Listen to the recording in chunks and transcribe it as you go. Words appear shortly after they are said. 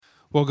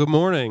Well, good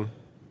morning.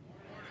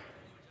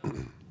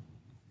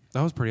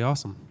 That was pretty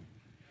awesome.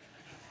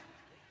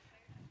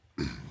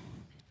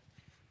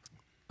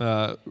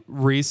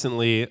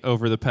 Recently,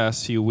 over the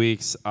past few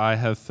weeks, I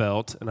have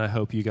felt, and I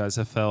hope you guys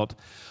have felt,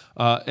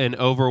 an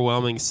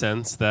overwhelming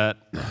sense that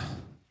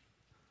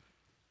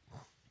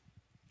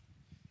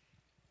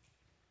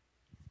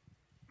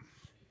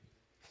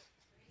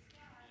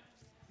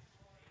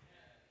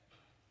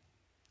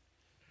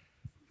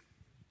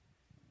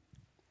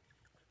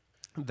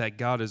that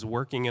God is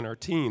working in our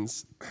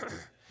teens.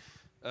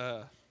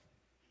 I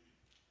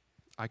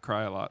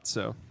cry a lot,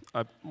 so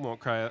I won't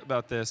cry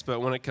about this,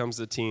 but when it comes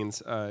to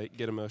teens, I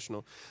get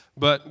emotional.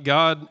 But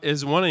God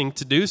is wanting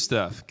to do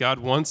stuff. God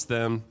wants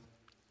them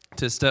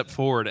to step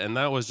forward, and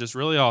that was just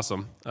really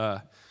awesome.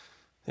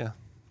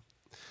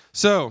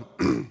 So,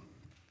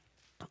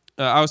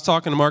 I was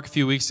talking to Mark a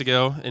few weeks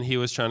ago, and he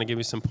was trying to give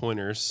me some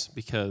pointers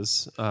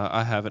because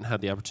I haven't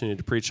had the opportunity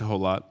to preach a whole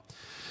lot.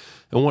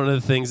 And one of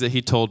the things that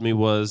he told me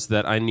was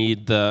that I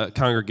need the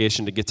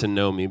congregation to get to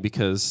know me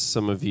because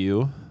some of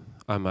you,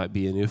 I might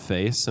be a new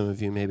face. Some of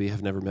you maybe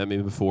have never met me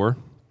before.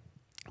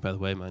 By the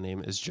way, my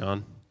name is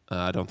John.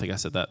 I don't think I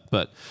said that,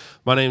 but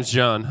my name's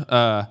John.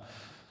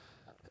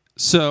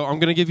 So I'm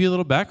going to give you a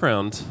little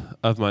background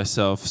of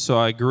myself. So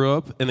I grew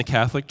up in the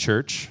Catholic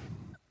Church.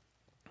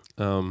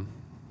 It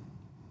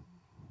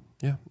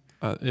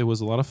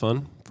was a lot of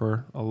fun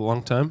for a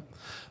long time.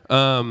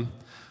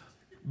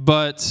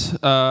 But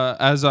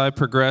as I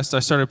progressed, I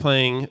started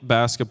playing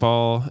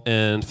basketball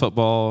and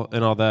football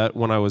and all that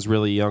when I was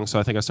really young. So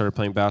I think I started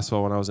playing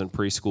basketball when I was in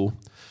preschool.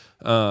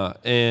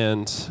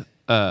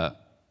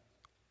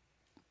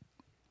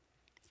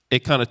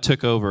 It kind of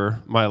took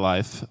over my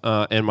life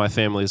and my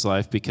family's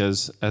life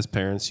because as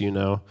parents, you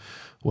know,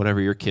 whatever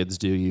your kids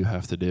do, you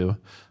have to do.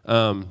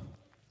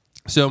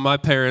 So my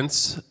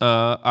parents,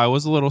 I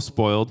was a little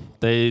spoiled.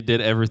 They did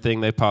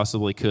everything they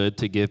possibly could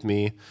to give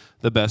me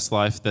the best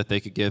life that they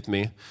could give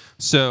me.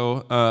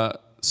 So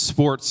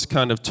sports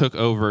kind of took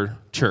over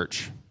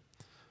church.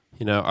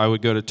 You know, I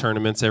would go to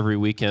tournaments every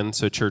weekend,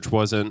 so church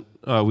wasn't,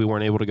 we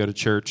weren't able to go to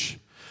church.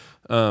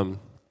 When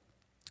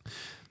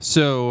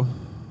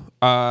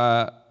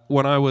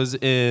I was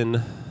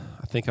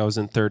I think I was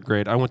in third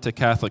grade, I went to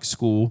Catholic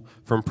school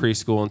from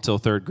preschool until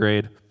third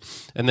grade.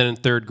 And then in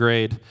third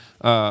grade,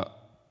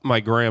 my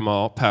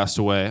grandma passed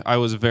away. I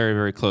was very,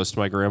 very close to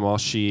my grandma.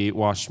 She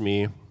watched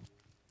me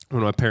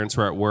when my parents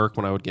were at work,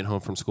 when I would get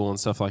home from school and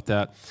stuff like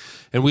that.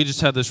 And we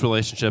just had this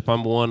relationship.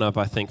 I'm one of,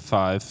 I think,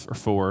 5 or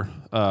 4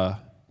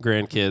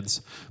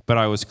 grandkids, but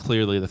I was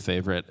clearly the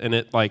favorite. And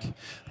it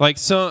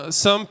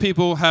some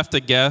people have to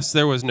guess.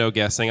 There was no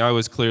guessing. I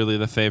was clearly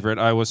the favorite.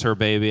 I was her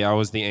baby. I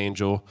was the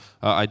angel.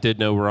 I did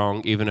no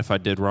wrong. Even if I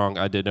did wrong,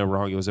 I did no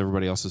wrong. It was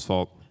everybody else's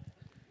fault.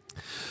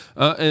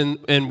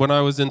 And when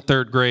I was in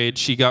third grade,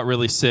 she got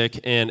really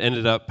sick and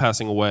ended up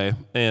passing away.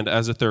 And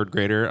as a third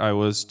grader, I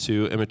was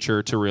too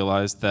immature to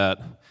realize that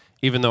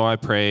even though I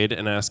prayed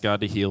and asked God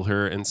to heal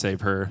her and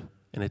save her,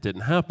 and it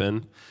didn't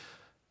happen,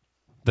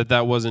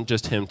 that wasn't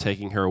just him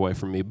taking her away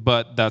from me.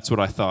 But that's what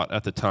I thought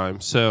at the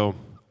time. So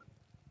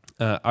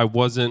I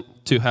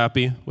wasn't too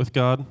happy with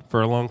God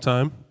for a long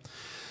time.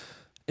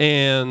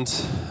 And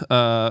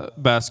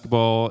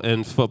basketball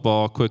and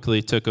football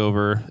quickly took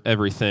over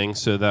everything.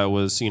 So that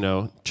was,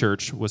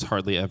 church was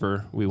hardly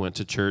ever. We went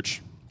to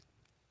church.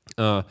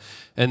 And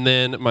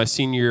then my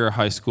senior year of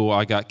high school,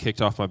 I got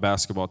kicked off my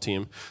basketball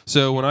team.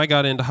 So when I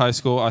got into high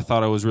school, I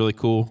thought I was really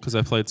cool because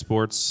I played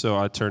sports. So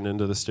I turned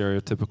into the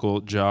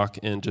stereotypical jock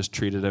and just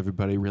treated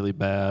everybody really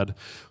bad,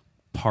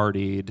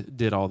 partied,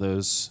 did all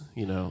those,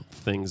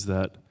 things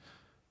that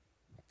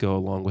go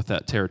along with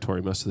that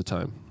territory most of the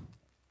time.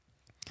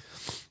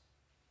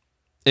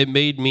 It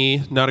made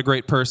me not a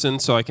great person,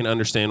 so I can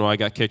understand why I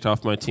got kicked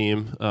off my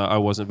team. I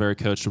wasn't very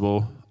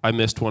coachable. I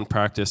missed one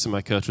practice, and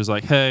my coach was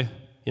like, hey,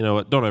 you know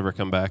what, don't ever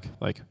come back.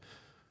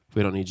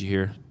 We don't need you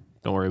here.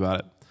 Don't worry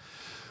about it.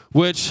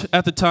 Which,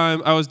 at the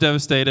time, I was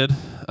devastated.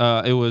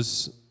 It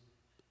was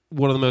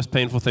one of the most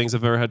painful things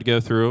I've ever had to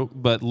go through,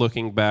 but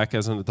looking back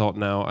as an adult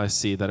now, I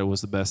see that it was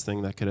the best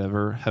thing that could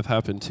ever have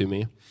happened to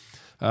me.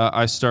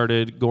 I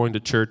started going to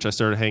church. I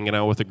started hanging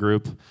out with a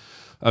group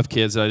of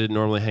kids that I didn't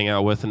normally hang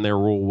out with, and their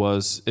rule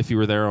was if you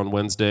were there on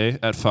Wednesday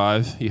at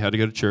 5, you had to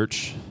go to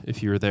church.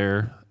 If you were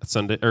there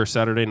Sunday or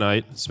Saturday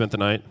night, spent the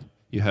night,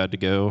 you had to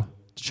go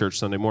to church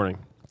Sunday morning.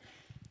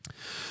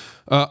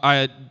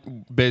 I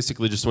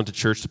basically just went to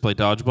church to play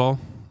dodgeball.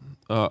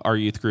 Our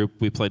youth group,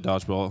 we played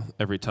dodgeball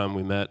every time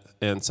we met,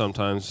 and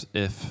sometimes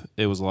if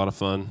it was a lot of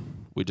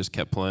fun, we just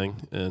kept playing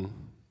and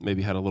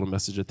maybe had a little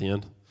message at the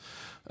end.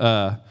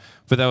 But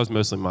that was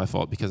mostly my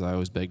fault because I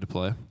always begged to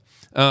play.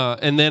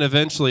 And then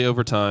eventually,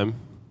 over time,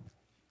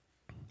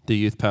 the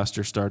youth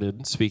pastor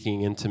started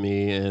speaking into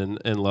me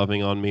and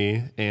loving on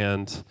me,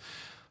 and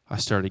I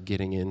started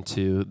getting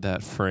into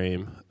that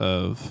frame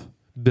of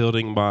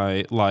building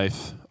my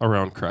life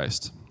around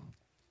Christ.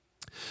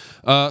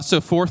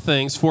 So 4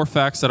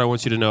 facts that I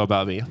want you to know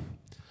about me.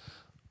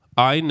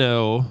 I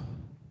know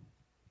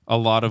a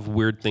lot of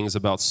weird things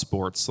about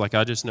sports. Like,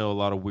 I just know a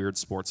lot of weird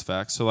sports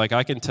facts. So, like,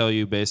 I can tell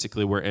you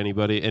basically where any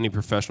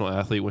professional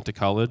athlete went to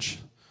college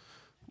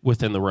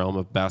within the realm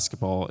of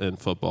basketball and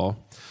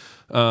football.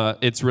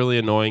 It's really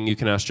annoying. You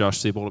can ask Josh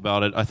Siebold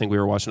about it. I think we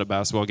were watching a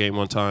basketball game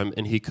one time,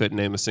 and he couldn't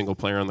name a single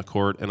player on the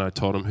court, and I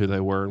told him who they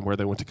were and where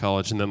they went to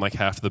college, and then, like,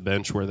 half the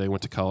bench where they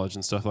went to college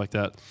and stuff like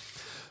that.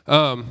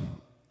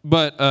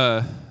 But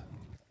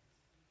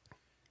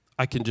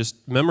I can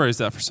just memorize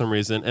that for some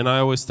reason, and I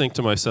always think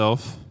to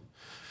myself,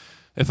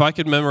 if I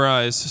could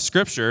memorize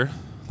Scripture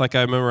like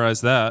I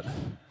memorized that,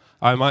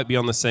 I might be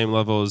on the same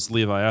level as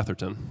Levi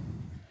Atherton.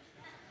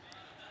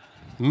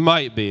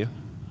 Might be.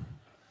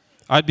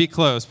 I'd be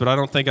close, but I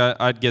don't think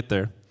I'd get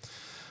there.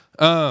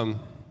 The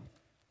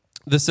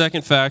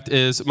second fact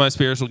is my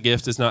spiritual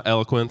gift is not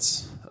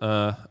eloquence.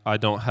 I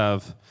don't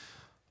have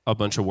a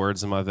bunch of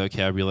words in my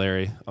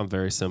vocabulary. I'm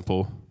very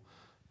simple,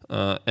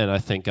 and I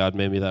think God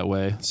made me that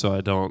way, so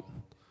I don't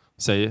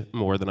say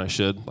more than I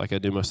should, like I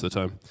do most of the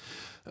time.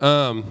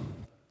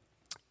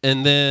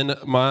 And then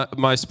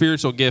my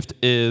spiritual gift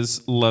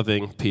is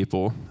loving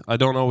people. I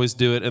don't always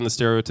do it in the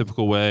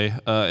stereotypical way.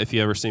 If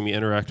you ever see me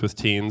interact with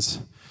teens,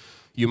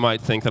 you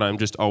might think that I'm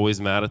just always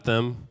mad at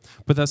them,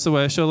 but that's the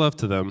way I show love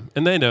to them.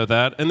 And they know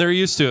that, and they're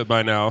used to it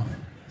by now.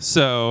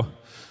 So,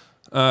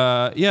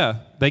 yeah,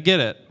 they get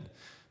it.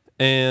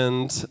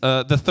 And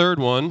the third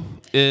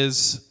one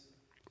is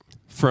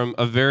from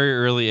a very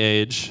early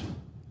age,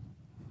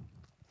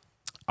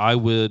 I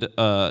would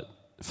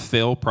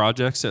fail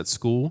projects at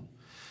school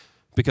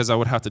because I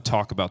would have to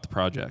talk about the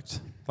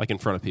project, like in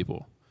front of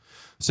people.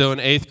 So in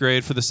 8th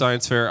grade for the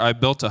science fair, I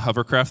built a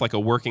hovercraft, like a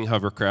working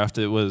hovercraft.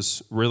 It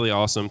was really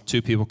awesome.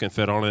 2 people can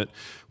fit on it.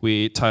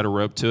 We tied a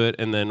rope to it,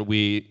 and then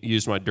we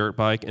used my dirt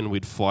bike, and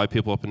we'd fly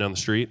people up and down the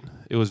street.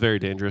 It was very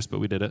dangerous,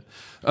 but we did it.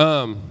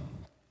 But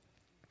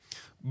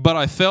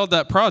I failed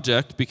that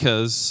project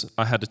because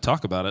I had to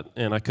talk about it,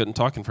 and I couldn't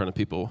talk in front of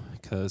people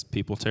because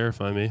people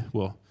terrify me.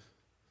 Well,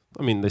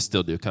 I mean, they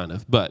still do, kind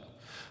of. But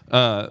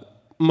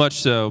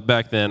much so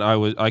back then,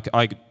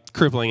 I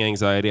crippling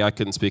anxiety. I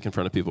couldn't speak in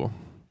front of people.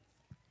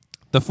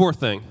 The fourth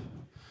thing,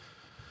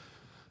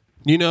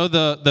 you know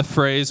the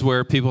phrase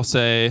where people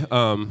say,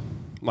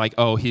 like,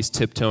 oh, he's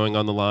tiptoeing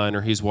on the line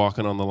or he's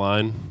walking on the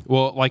line?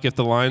 Well, like if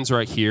the line's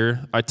right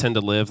here, I tend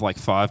to live like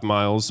 5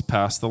 miles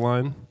past the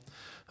line.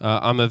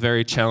 I'm a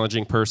very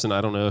challenging person. I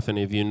don't know if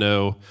any of you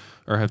know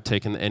or have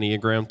taken the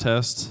Enneagram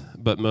test,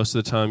 but most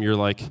of the time you're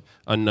like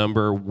a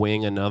number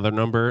wing another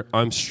number.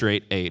 I'm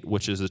straight 8,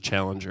 which is a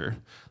challenger.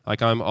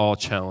 Like, I'm all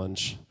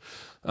challenge.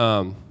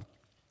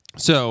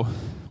 So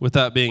with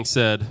that being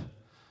said,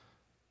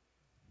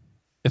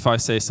 if I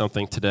say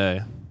something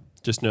today,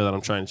 just know that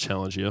I'm trying to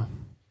challenge you.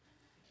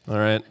 All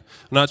right?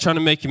 I'm not trying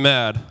to make you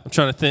mad. I'm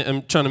trying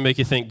to make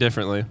you think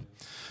differently.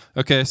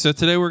 Okay, so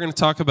today we're going to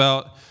talk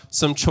about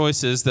some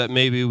choices that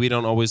maybe we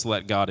don't always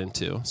let God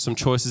into. Some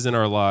choices in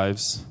our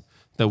lives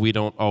that we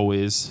don't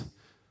always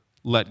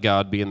let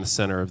God be in the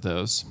center of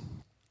those.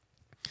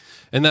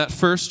 And that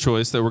first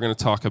choice that we're going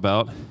to talk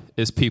about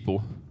is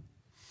people.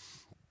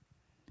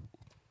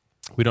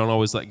 We don't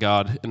always let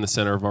God in the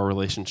center of our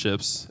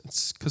relationships.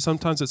 It's because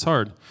sometimes it's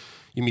hard.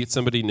 You meet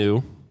somebody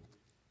new.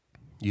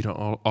 You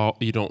don't want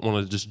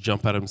to just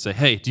jump at them and say,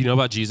 hey, do you know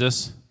about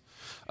Jesus?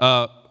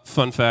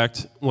 Fun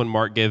fact, when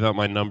Mark gave out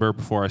my number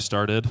before I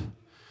started,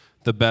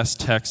 the best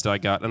text I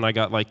got, and I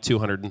got like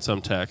 200 and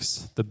some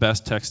texts, the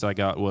best text I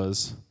got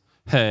was,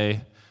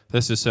 hey,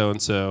 this is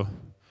so-and-so.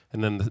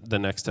 And then the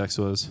next text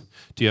was,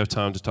 do you have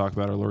time to talk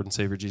about our Lord and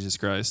Savior Jesus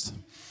Christ?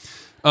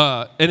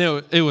 And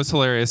it was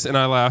hilarious, and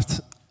I laughed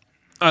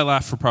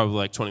for probably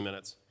like 20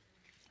 minutes.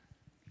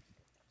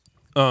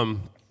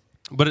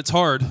 But it's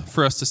hard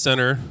for us to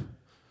center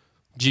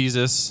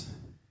Jesus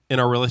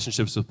in our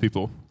relationships with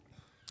people.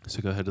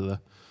 So go ahead to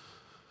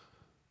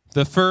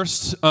the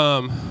first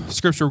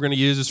scripture we're going to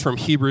use is from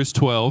Hebrews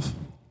 12.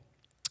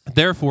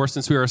 Therefore,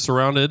 since we are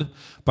surrounded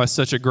by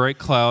such a great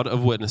cloud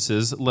of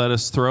witnesses, let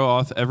us throw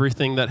off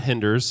everything that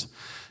hinders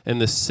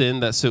and the sin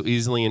that so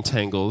easily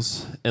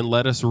entangles, and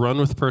let us run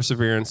with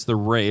perseverance the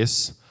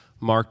race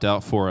marked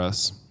out for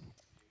us.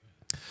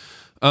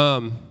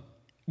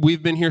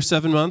 We've been here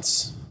 7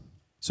 months,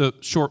 so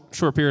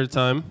short period of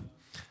time,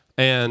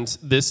 and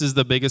this is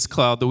the biggest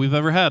cloud that we've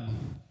ever had.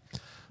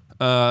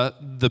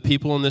 The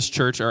people in this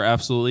church are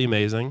absolutely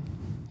amazing.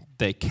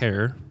 They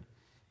care,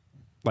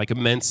 like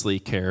immensely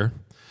care,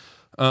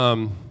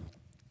 and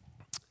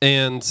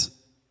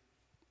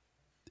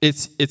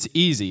it's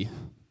easy.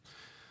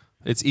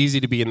 It's easy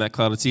to be in that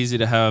cloud. It's easy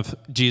to have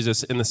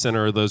Jesus in the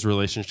center of those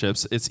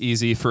relationships. It's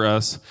easy for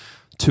us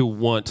to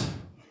want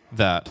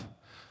that.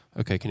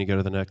 Okay, can you go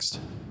to the next?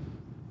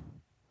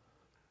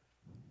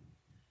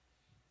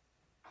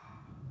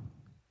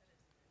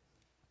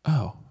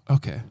 Oh,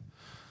 okay.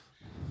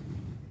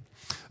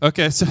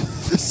 Okay, so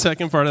the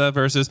second part of that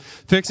verse is,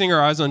 fixing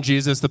our eyes on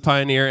Jesus, the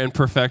pioneer and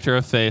perfecter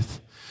of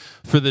faith.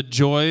 For the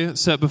joy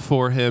set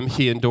before him,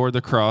 he endured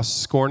the cross,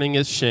 scorning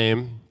its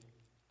shame,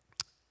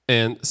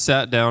 and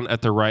sat down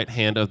at the right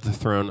hand of the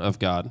throne of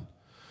God.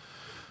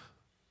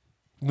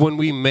 when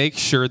we make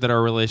sure that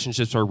our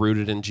relationships are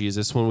rooted in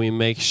Jesus, when we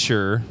make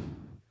sure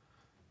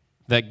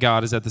that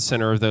God is at the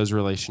center of those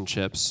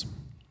relationships,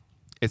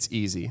 it's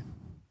easy.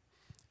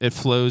 It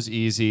flows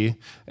easy.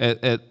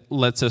 It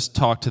lets us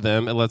talk to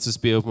them. It lets us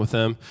be open with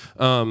them.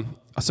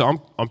 So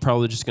I'm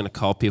probably just going to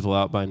call people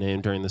out by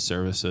name during the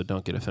service, so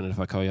don't get offended if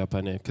I call you out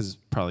by name, because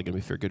it's probably going to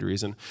be for a good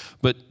reason.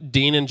 But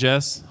Dean and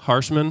Jess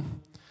Harshman,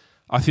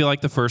 I feel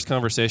like the first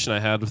conversation I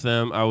had with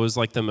them, I was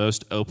like the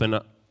most open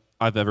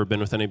I've ever been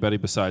with anybody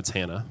besides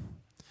Hannah.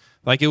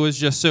 Like, it was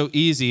just so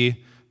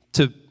easy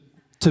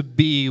to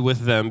be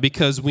with them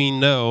because we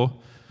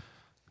know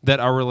that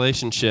our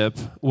relationship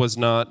was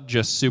not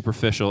just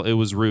superficial. It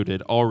was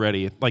rooted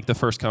already, like the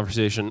first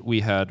conversation we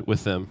had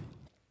with them.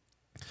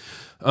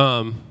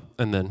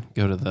 And then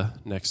go to the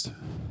next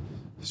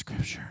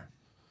scripture.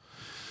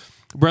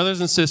 Brothers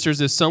and sisters,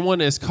 if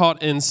someone is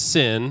caught in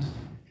sin,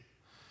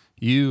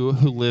 you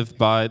who live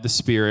by the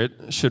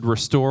Spirit should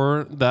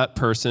restore that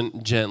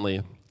person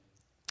gently.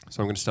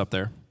 So I'm going to stop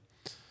there.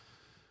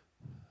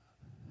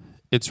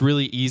 It's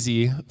really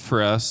easy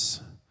for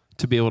us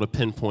to be able to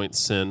pinpoint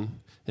sin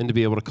and to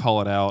be able to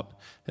call it out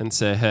and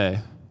say,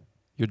 hey,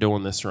 you're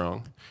doing this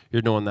wrong.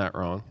 You're doing that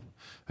wrong.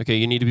 Okay,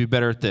 you need to be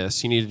better at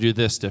this. You need to do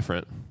this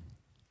different.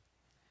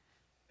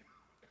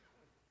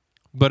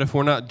 But if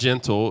we're not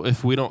gentle,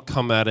 if we don't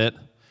come at it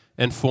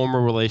and form a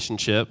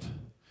relationship,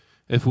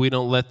 if we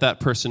don't let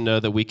that person know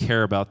that we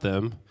care about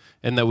them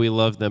and that we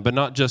love them, but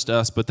not just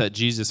us, but that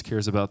Jesus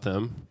cares about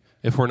them,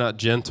 if we're not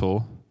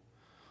gentle,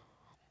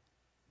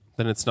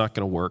 then it's not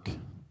going to work.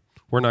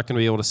 We're not going to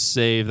be able to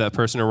save that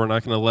person, or we're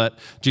not going to let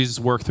Jesus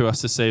work through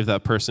us to save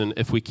that person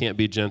if we can't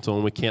be gentle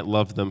and we can't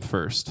love them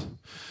first.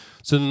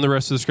 So then the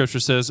rest of the scripture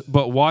says,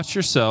 but watch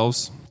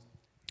yourselves,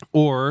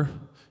 or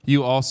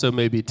you also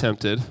may be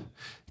tempted.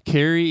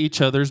 Carry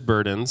each other's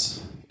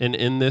burdens, and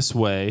in this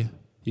way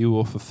you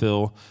will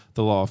fulfill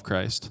the law of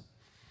Christ.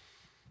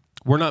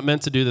 We're not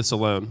meant to do this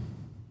alone,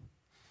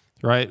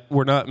 right?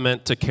 We're not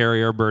meant to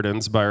carry our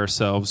burdens by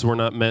ourselves. We're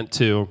not meant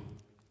to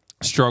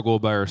struggle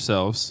by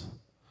ourselves.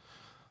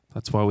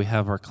 That's why we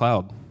have our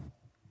cloud.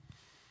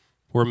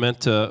 We're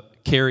meant to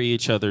carry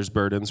each other's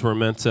burdens. We're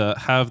meant to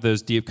have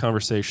those deep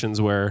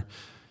conversations where,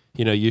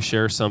 you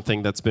share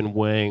something that's been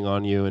weighing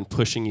on you and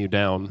pushing you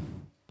down,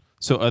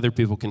 so other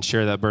people can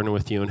share that burden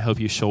with you and help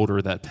you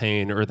shoulder that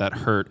pain or that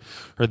hurt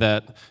or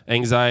that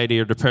anxiety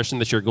or depression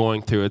that you're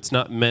going through. It's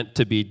not meant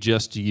to be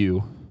just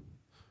you.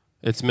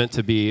 It's meant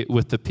to be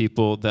with the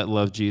people that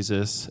love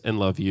Jesus and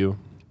love you.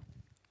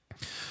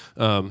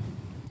 Go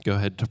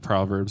ahead to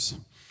Proverbs.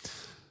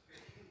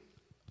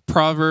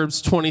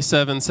 Proverbs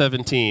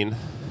 27:17.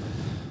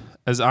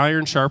 As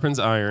iron sharpens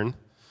iron,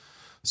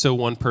 so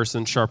one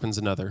person sharpens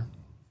another.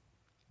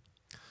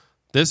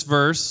 This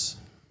verse,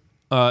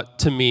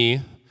 to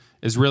me,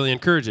 is really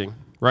encouraging,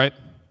 right?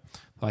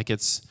 Like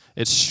it's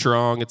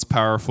strong, it's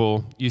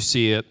powerful. You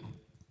see it,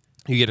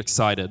 you get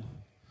excited.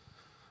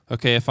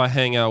 Okay, if I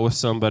hang out with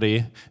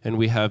somebody and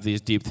we have these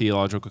deep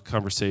theological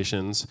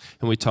conversations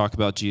and we talk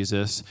about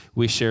Jesus,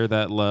 we share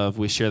that love,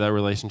 we share that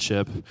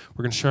relationship,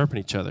 we're going to sharpen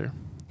each other,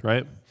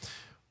 right?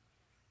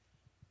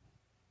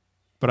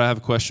 But I have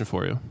a question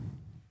for you.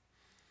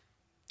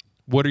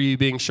 What are you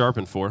being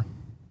sharpened for?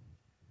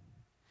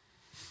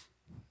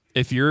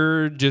 If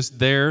you're just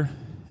there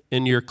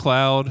in your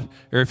cloud,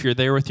 or if you're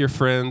there with your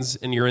friends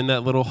and you're in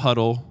that little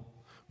huddle,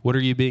 what are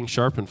you being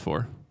sharpened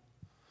for?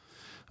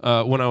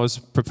 When I was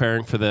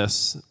preparing for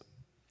this,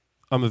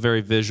 I'm a very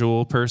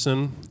visual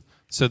person,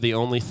 so the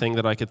only thing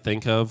that I could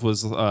think of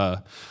was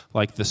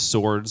like the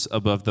swords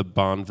above the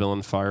Bond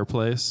villain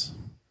fireplace.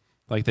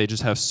 Like they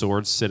just have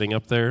swords sitting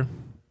up there,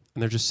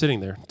 and they're just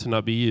sitting there to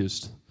not be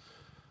used.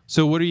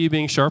 So what are you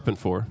being sharpened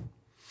for?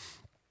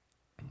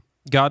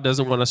 God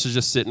doesn't want us to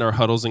just sit in our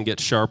huddles and get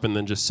sharp and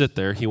then just sit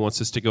there. He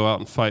wants us to go out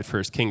and fight for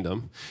his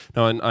kingdom.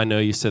 Now, I know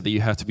you said that you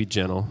have to be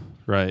gentle,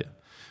 right?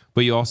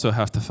 But you also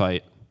have to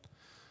fight.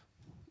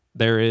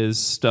 There is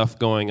stuff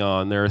going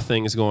on. There are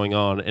things going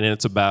on, and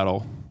it's a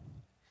battle.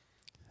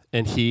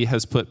 And he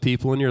has put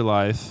people in your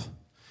life.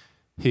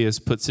 He has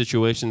put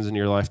situations in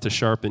your life to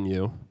sharpen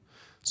you,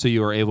 so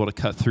you are able to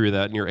cut through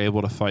that and you're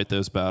able to fight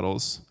those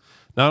battles.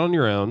 Not on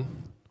your own,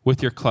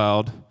 with your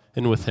cloud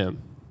and with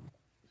him.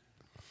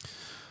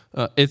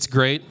 It's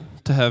great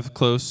to have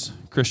close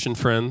Christian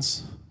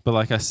friends, but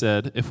like I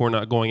said, if we're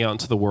not going out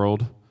into the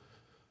world,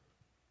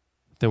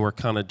 then we're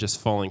kind of just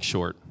falling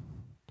short.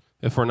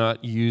 If we're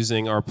not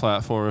using our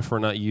platform, if we're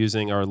not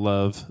using our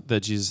love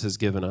that Jesus has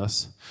given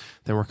us,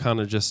 then we're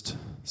kind of just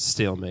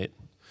stalemate.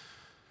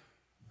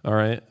 All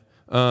right?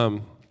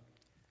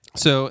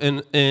 So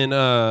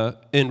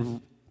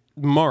in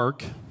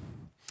Mark,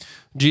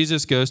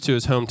 Jesus goes to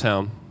his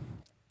hometown.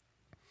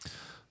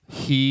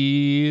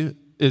 He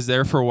is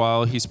there for a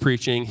while. He's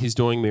preaching. He's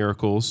doing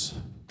miracles.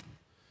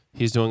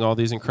 He's doing all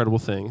these incredible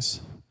things.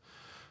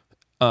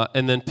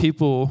 And then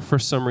people, for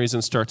some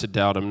reason, start to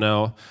doubt him.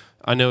 Now,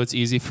 I know it's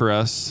easy for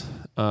us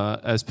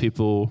as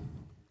people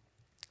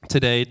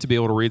today to be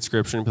able to read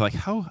Scripture and be like,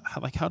 how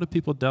did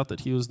people doubt that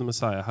he was the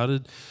Messiah? How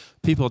did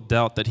people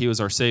doubt that he was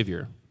our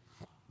Savior?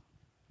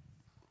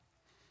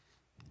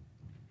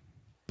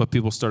 but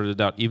people started to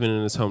doubt even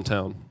in his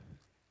hometown.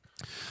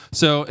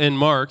 So in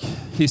Mark,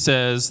 he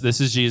says,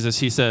 this is Jesus,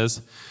 he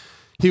says,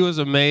 he was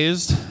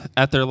amazed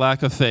at their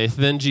lack of faith.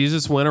 Then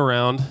Jesus went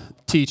around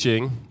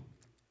teaching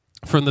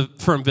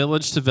from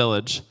village to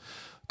village.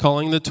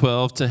 Calling the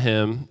 12 to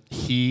him,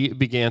 he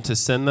began to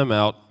send them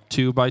out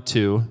 2 by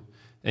 2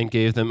 and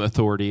gave them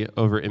authority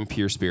over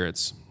impure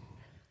spirits.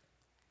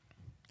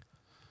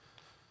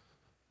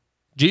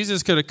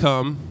 Jesus could have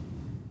come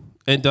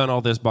and done all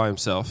this by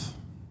himself.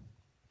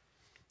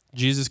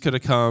 Jesus could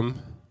have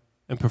come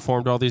and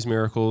performed all these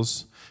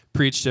miracles,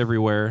 preached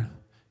everywhere.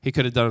 He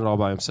could have done it all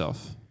by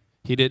himself.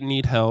 He didn't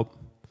need help.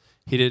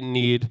 He didn't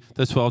need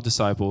the 12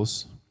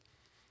 disciples,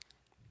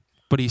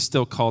 but he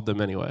still called them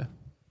anyway.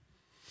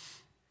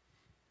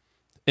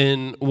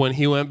 And when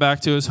he went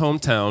back to his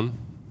hometown,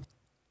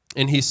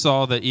 and he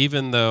saw that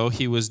even though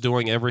he was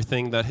doing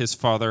everything that his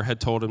father had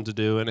told him to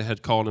do and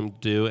had called him to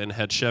do and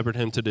had shepherded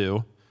him to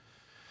do,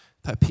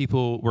 that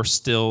people were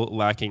still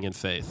lacking in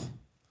faith.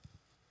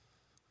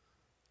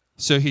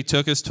 So he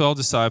took his 12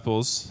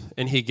 disciples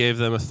and he gave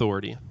them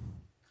authority.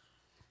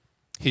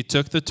 He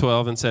took the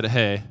 12 and said,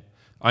 hey,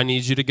 I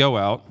need you to go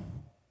out.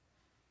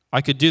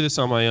 I could do this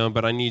on my own,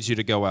 but I need you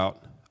to go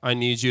out. I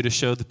need you to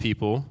show the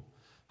people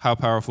how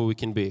powerful we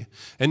can be.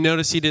 And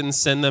notice he didn't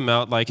send them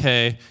out like,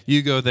 hey,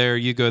 you go there,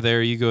 you go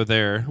there, you go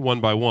there,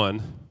 1 by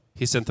 1.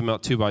 He sent them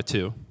out 2 by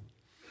 2.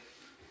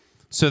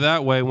 So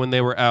that way, when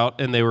they were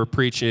out and they were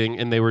preaching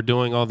and they were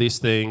doing all these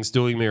things,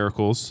 doing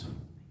miracles,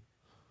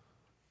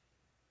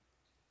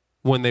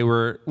 when they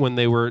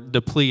were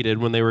depleted,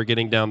 when they were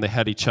getting down, they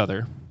had each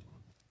other.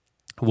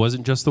 It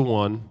wasn't just the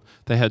one.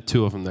 They had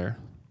 2 of them there.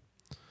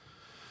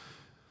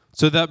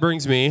 So that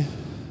brings me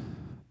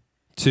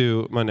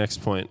to my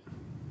next point.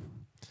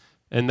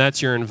 And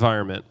that's your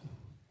environment.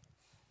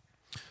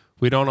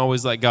 We don't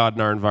always let God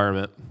in our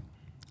environment.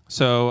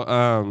 So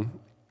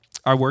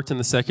I worked in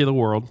the secular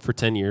world for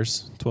 10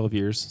 years, 12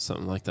 years,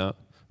 something like that.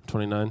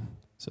 29,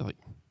 so like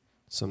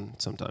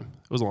sometime.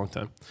 It was a long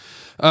time.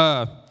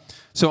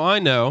 So I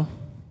know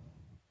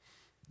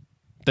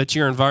that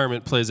your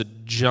environment plays a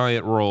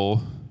giant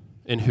role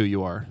in who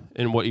you are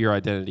and what your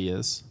identity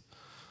is.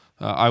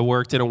 I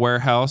worked in a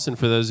warehouse, and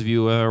for those of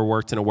you who ever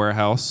worked in a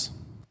warehouse,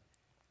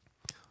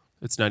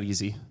 it's not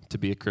easy to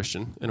be a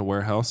Christian in a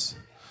warehouse.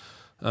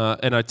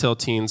 And I tell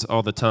teens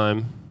all the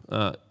time,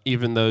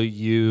 even though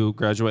you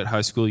graduate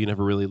high school, you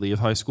never really leave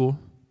high school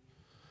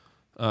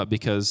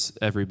because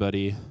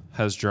everybody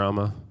has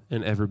drama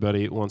and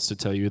everybody wants to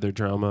tell you their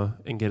drama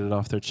and get it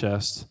off their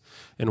chest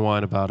and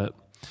whine about it.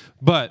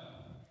 But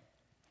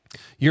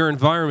your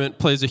environment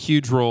plays a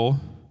huge role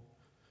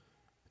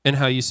in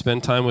how you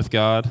spend time with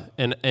God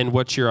and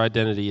what your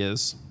identity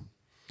is.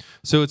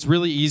 So it's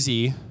really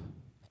easy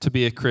to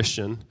be a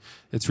Christian.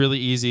 It's really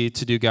easy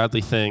to do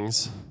godly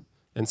things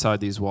inside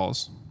these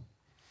walls.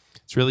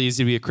 It's really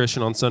easy to be a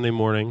Christian on Sunday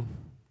morning.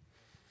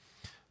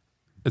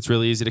 It's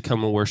really easy to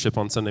come and worship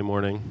on Sunday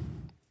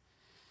morning.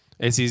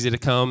 It's easy to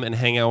come and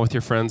hang out with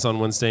your friends on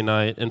Wednesday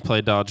night and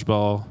play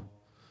dodgeball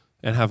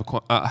and have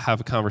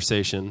a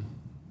conversation.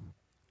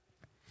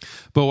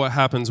 But what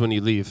happens when you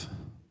leave?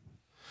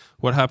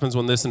 What happens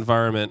when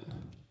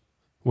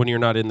you're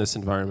not in this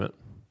environment?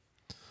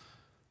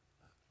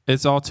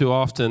 It's all too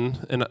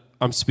often, and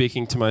I'm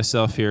speaking to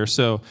myself here,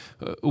 so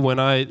when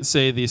I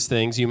say these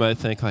things, you might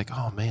think like,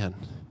 oh man,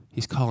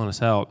 he's calling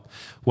us out.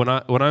 When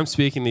I'm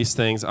speaking these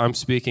things, I'm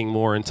speaking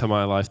more into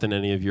my life than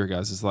any of your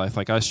guys' life.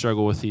 Like I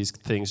struggle with these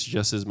things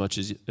just as much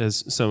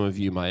as some of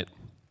you might.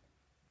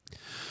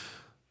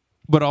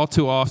 But all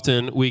too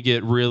often, we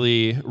get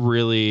really,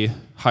 really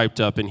hyped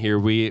up in here.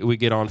 We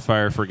get on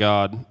fire for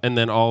God, and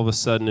then all of a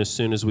sudden, as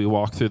soon as we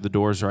walk through the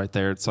doors right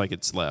there, it's like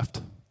it's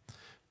left.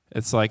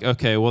 It's like,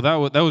 okay, well,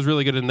 that was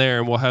really good in there,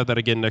 and we'll have that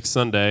again next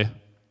Sunday,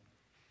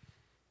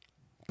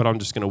 but I'm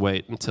just going to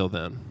wait until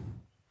then.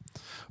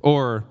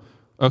 Or,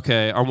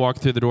 okay, I'm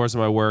walking through the doors of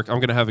my work, I'm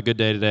going to have a good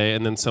day today,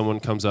 and then someone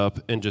comes up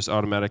and just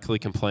automatically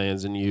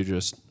complains, and you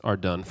just are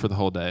done for the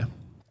whole day.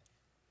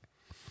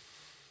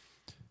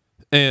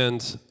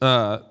 And,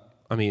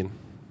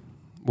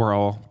 we're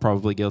all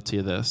probably guilty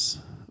of this,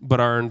 but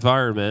our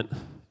environment,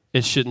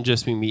 it shouldn't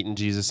just be meeting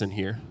Jesus in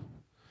here,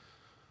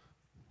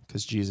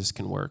 because Jesus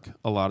can work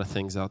a lot of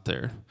things out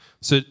there.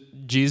 So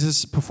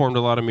Jesus performed a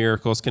lot of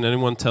miracles. Can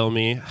anyone tell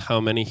me how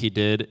many he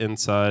did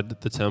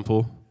inside the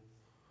temple?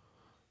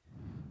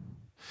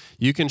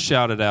 You can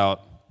shout it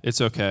out. It's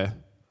okay.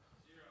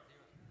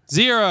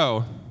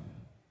 0.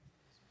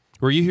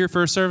 Were you here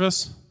first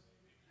service?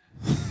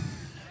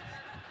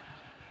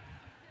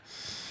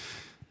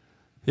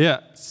 Yeah,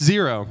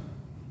 0.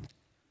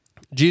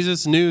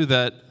 Jesus knew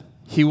that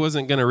he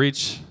wasn't going to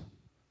reach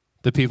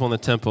the people in the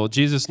temple.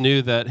 Jesus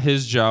knew that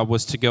his job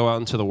was to go out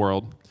into the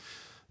world.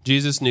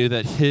 Jesus knew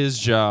that his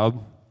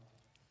job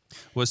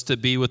was to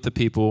be with the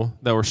people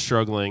that were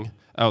struggling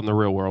out in the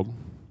real world.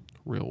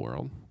 Real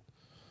world.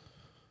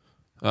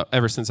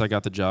 Ever since I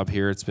got the job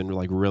here, it's been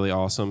like really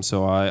awesome.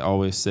 So I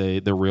always say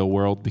the real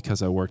world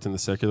because I worked in the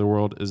secular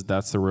world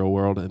that's the real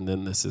world. And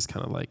then this is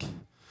kind of like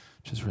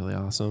just really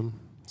awesome.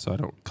 so I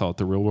don't call it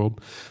the real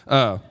world.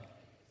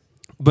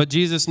 But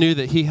Jesus knew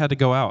that he had to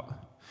go out.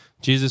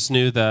 Jesus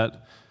knew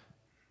that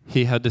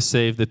he had to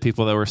save the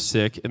people that were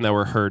sick and that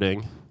were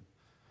hurting.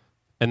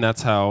 And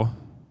that's how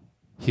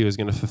he was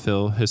going to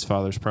fulfill his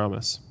Father's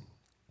promise.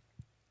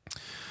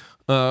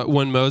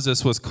 When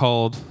Moses was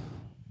called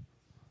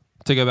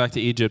to go back to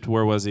Egypt,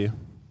 where was he?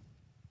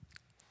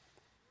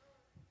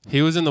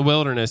 He was in the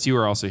wilderness. You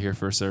were also here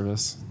for a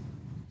service.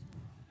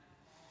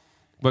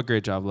 But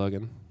great job,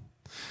 Logan.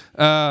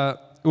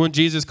 When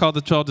Jesus called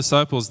the 12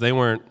 disciples, they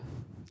weren't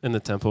in the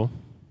temple.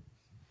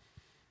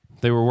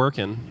 They were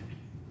working.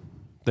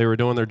 They were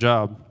doing their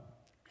job.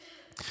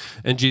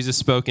 And Jesus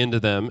spoke into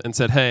them and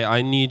said, hey,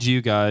 I need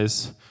you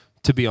guys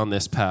to be on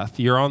this path.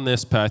 You're on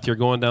this path. You're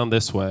going down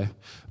this way.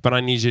 But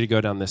I need you to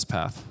go down this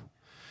path.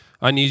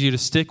 I need you to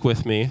stick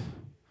with me.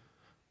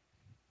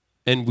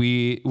 And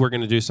we're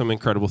going to do some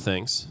incredible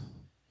things.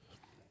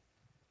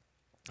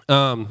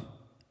 COVID,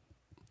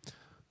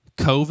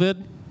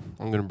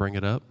 I'm going to bring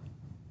it up.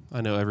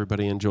 I know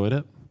everybody enjoyed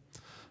it.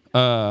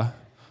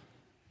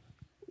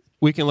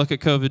 We can look at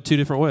COVID two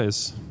different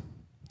ways.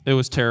 It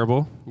was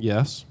terrible.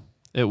 Yes,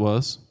 it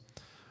was.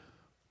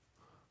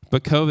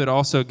 But COVID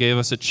also gave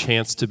us a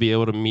chance to be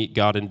able to meet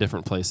God in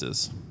different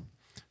places,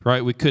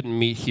 right? We couldn't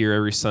meet here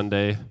every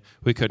Sunday.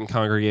 We couldn't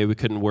congregate. We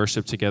couldn't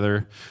worship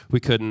together. We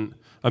couldn't,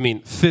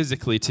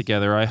 physically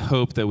together. I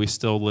hope that we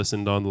still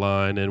listened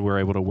online and were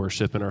able to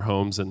worship in our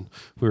homes and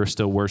we were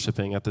still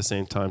worshiping at the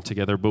same time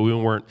together, but we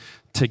weren't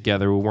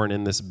together. We weren't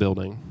in this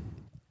building.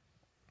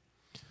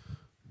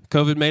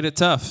 COVID made it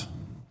tough.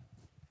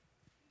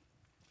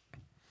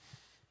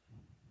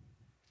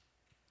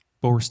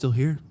 But we're still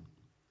here.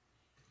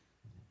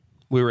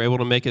 We were able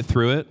to make it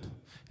through it,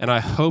 and I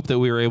hope that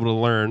we were able to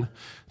learn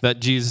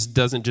that Jesus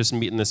doesn't just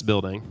meet in this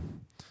building.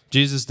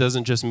 Jesus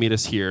doesn't just meet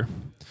us here.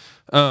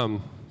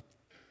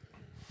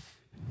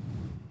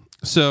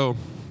 So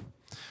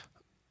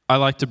I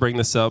like to bring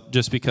this up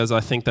just because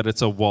I think that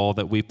it's a wall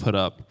that we put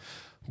up.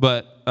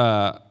 But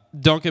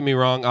don't get me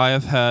wrong, I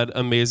have had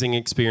amazing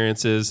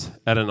experiences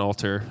at an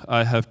altar.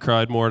 I have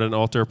cried more at an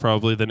altar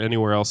probably than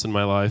anywhere else in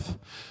my life.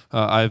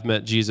 I've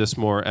met Jesus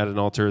more at an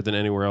altar than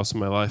anywhere else in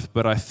my life.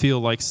 But I feel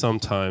like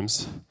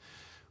sometimes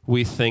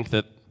we think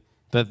that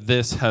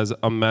this has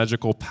a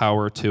magical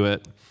power to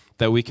it,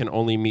 that we can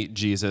only meet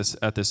Jesus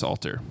at this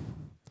altar.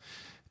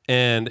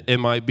 And it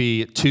might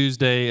be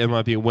Tuesday, it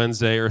might be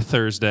Wednesday or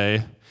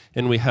Thursday,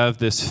 and we have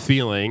this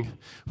feeling,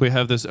 we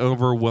have this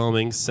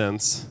overwhelming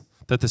sense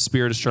that the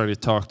Spirit is trying to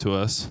talk to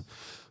us.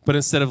 But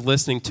instead of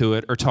listening to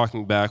it or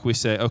talking back, we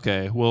say,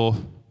 okay,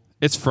 well,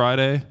 it's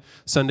Friday,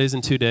 Sunday's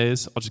in 2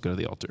 days, I'll just go to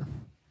the altar.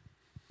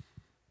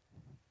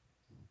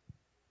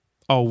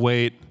 I'll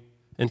wait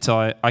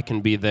until I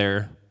can be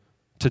there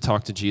to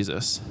talk to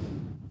Jesus.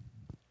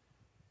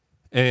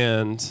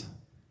 And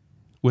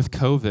with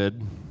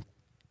COVID,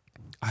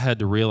 I had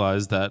to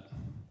realize that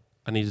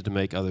I needed to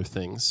make other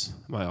things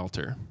my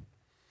altar.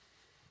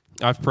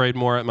 I've prayed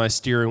more at my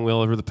steering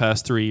wheel over the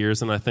past 3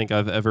 years than I think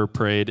I've ever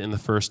prayed in the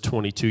first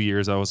 22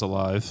 years I was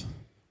alive,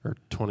 or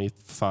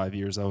 25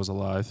 years I was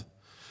alive.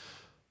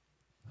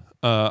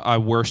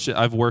 I've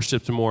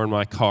worshipped more in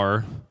my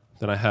car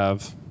than I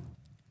have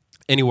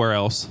anywhere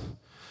else.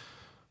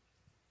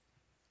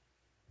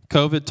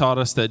 COVID taught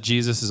us that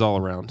Jesus is all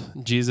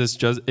around. Jesus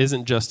just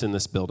isn't just in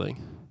this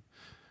building.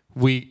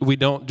 We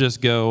don't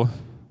just go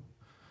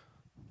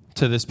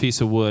to this piece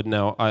of wood.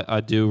 Now,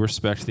 I do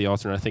respect the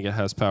altar, and I think it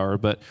has power,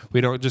 but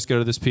we don't just go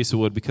to this piece of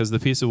wood because the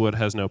piece of wood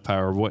has no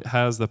power. What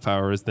has the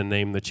power is the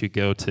name that you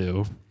go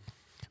to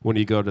when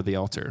you go to the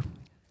altar.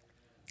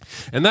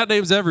 And that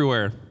name's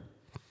everywhere.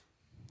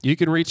 You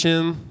can reach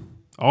in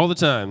all the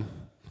time.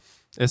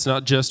 It's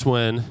not just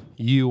when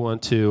you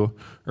want to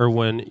or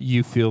when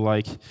you feel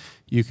like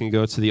you can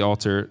go to the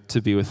altar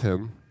to be with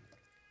him.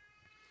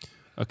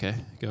 Okay,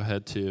 go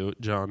ahead to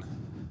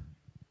John.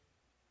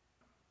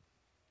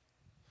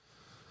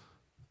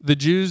 The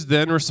Jews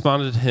then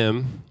responded to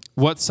him,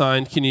 "What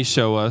sign can you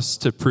show us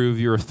to prove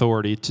your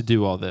authority to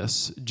do all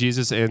this?"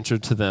 Jesus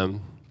answered to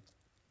them,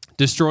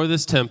 "Destroy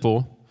this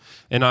temple,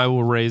 and I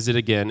will raise it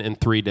again in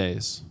 3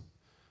 days."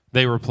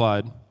 They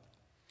replied,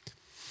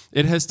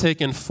 "It has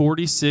taken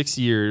 46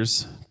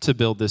 years to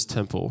build this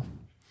temple,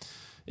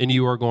 and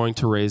you are going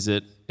to raise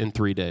it in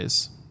 3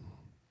 days."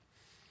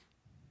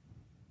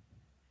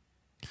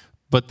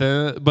 But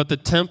the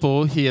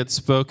temple he had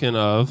spoken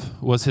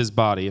of was his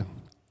body.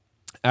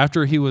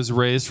 After he was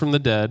raised from the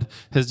dead,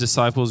 his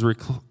disciples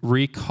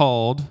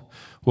recalled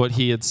what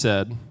he had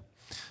said.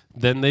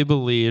 Then they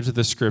believed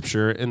the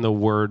scripture and the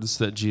words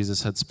that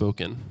Jesus had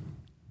spoken.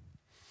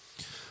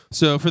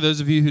 So for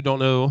those of you who don't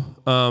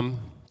know,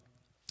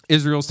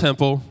 Israel's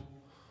temple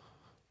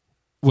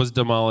was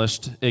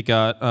demolished. It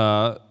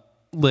got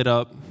lit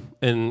up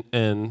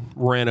and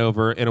ran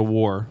over in a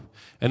war.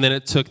 And then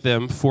it took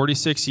them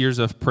 46 years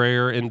of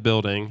prayer and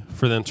building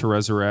for them to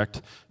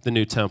resurrect the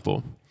new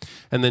temple.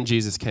 And then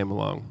Jesus came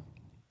along.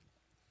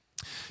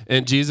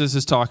 And Jesus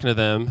is talking to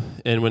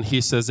them, and when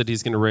he says that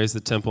he's going to raise the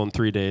temple in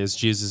 3 days,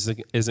 Jesus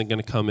isn't going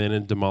to come in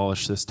and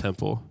demolish this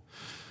temple.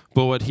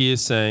 But what he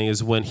is saying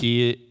is when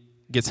he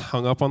gets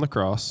hung up on the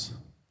cross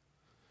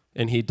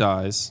and he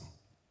dies,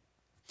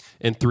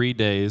 in 3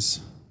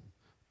 days,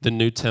 the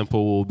new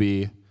temple will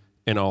be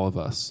in all of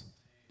us.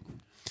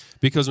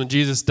 Because when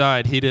Jesus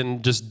died, he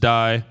didn't just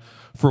die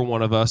for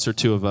one of us or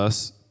two of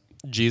us.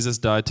 Jesus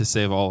died to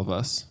save all of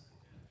us.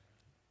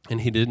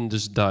 And he didn't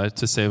just die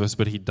to save us,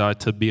 but he died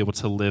to be able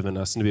to live in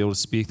us and to be able to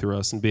speak through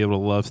us and be able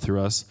to love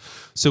through us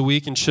so we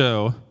can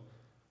show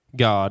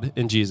God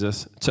and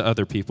Jesus to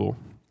other people.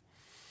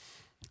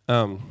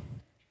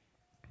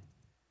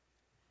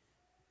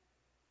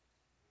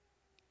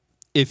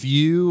 If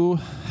you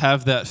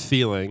have that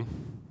feeling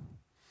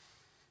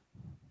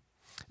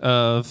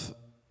of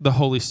the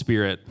Holy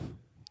Spirit,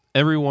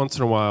 every once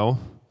in a while,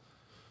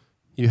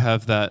 you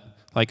have that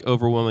like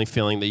overwhelming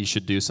feeling that you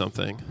should do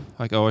something.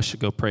 Like, oh, I should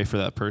go pray for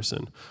that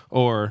person.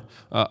 Or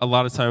a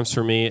lot of times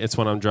for me, it's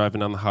when I'm driving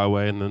down the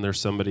highway and then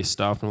there's somebody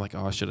stopped and I'm like,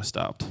 oh, I should have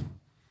stopped.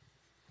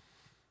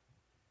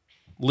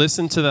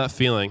 Listen to that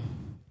feeling.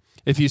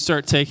 If you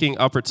start taking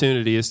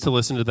opportunities to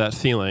listen to that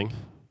feeling,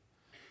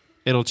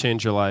 it'll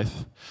change your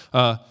life.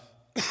 I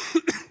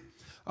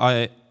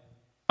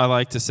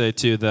like to say,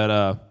 too,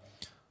 that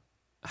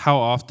how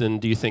often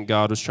do you think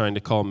God was trying to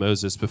call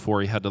Moses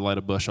before he had to light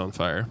a bush on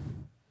fire?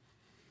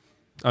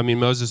 I mean,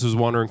 Moses was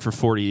wandering for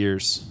 40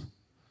 years.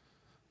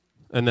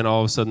 And then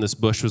all of a sudden this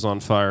bush was on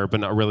fire, but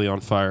not really on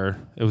fire.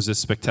 It was this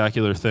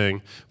spectacular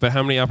thing. But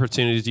how many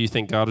opportunities do you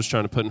think God was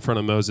trying to put in front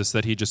of Moses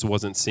that he just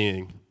wasn't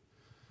seeing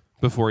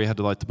before he had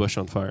to light the bush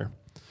on fire?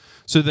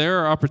 So there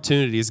are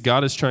opportunities.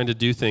 God is trying to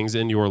do things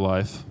in your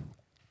life.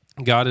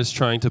 God is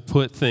trying to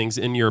put things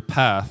in your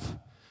path,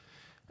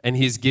 and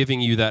he's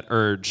giving you that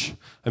urge.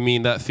 I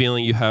mean, that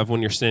feeling you have when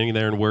you're standing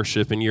there in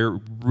worship and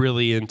you're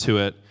really into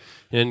it,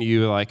 and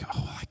you're like,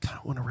 oh, I kind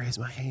of want to raise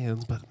my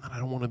hands, but I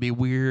don't want to be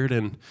weird,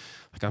 and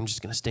like I'm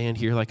just going to stand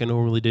here like I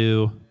normally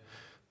do.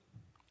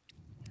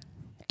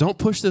 Don't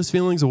push those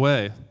feelings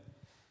away.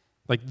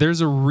 Like,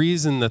 there's a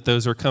reason that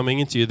those are coming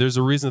into you. There's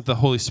a reason that the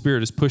Holy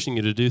Spirit is pushing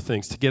you to do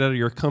things, to get out of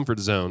your comfort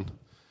zone.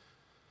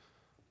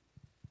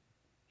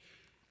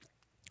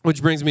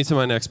 Which brings me to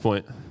my next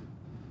point.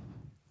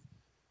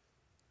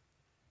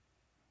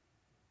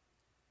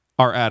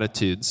 Our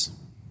attitudes.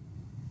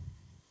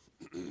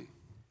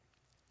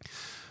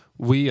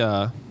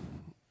 It's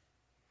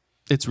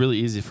really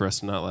easy for us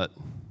to not let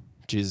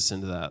Jesus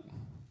into that.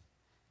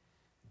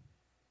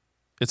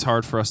 It's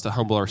hard for us to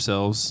humble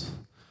ourselves.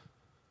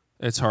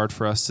 It's hard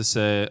for us to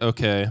say,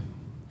 okay,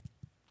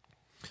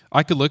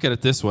 I could look at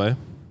it this way.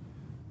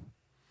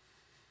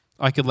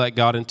 I could let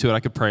God into it.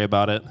 I could pray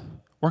about it.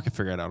 Or I could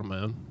figure it out on my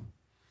own.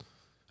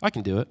 I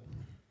can do it.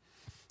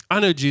 I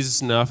know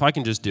Jesus enough. I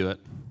can just do it.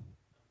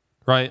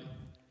 Right?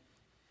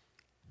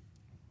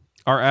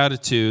 Our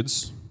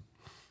attitudes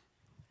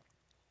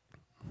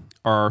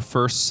are our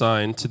first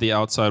sign to the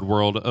outside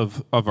world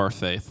of our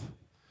faith.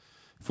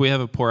 If we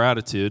have a poor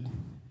attitude,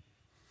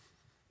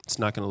 it's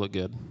not going to look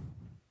good.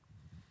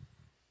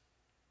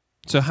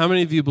 So how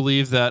many of you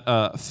believe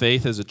that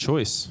faith is a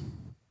choice?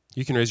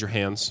 You can raise your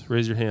hands.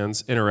 Raise your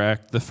hands.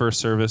 Interact. The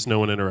first service, no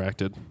one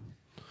interacted.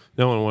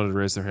 No one wanted to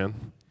raise their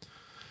hand.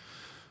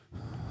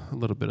 A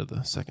little bit of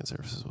the second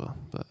service as well.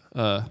 But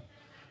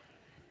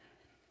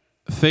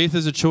faith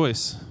is a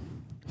choice.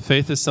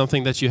 Faith is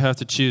something that you have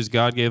to choose.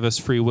 God gave us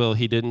free will.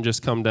 He didn't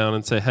just come down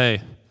and say,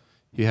 hey,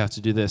 you have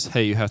to do this.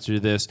 Hey, you have to do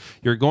this.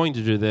 You're going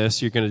to do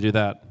this. You're going to do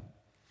that.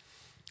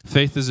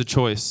 Faith is a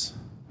choice.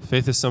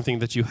 Faith is something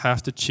that you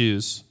have to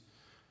choose.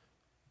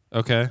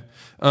 Okay?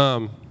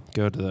 Go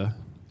to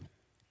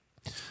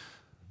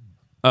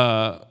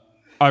the...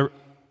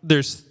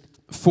 there's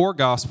 4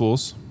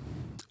 Gospels.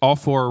 All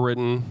 4 are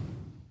written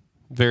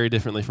very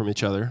differently from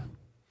each other.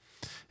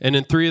 And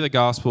in 3 of the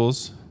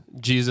Gospels,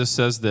 Jesus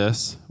says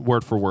this,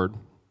 word for word.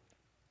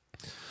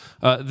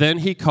 Then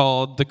he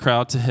called the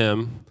crowd to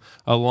him,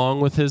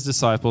 along with his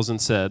disciples,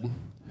 and said,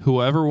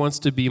 whoever wants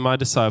to be my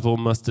disciple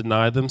must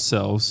deny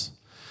themselves,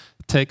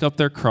 take up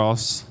their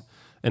cross,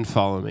 and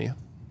follow me.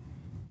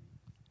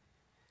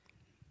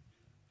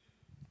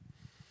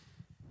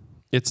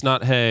 It's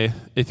not, hey,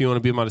 if you want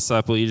to be my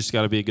disciple, you just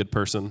got to be a good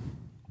person.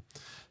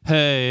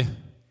 Hey,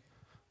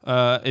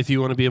 if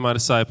you want to be my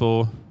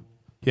disciple,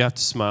 you have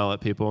to smile at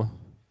people.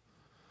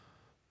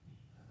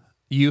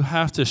 You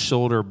have to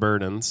shoulder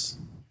burdens.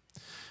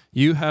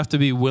 You have to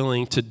be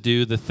willing to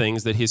do the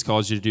things that he's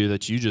called you to do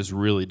that you just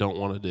really don't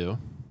want to do.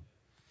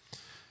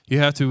 You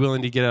have to be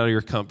willing to get out of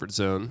your comfort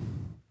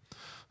zone.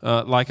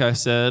 Like I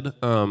said,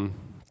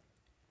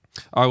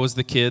 I was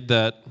the kid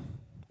that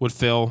would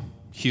fail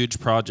huge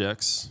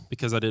projects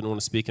because I didn't want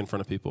to speak in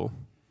front of people.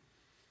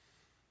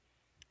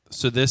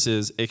 So this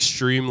is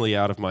extremely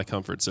out of my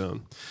comfort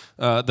zone.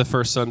 The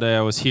first Sunday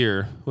I was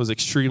here was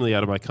extremely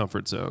out of my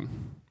comfort zone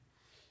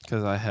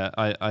because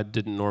I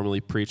didn't normally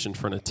preach in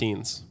front of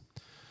teens.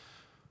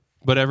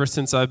 But ever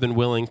since I've been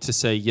willing to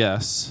say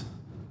yes,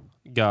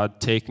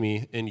 God, take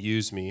me and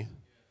use me.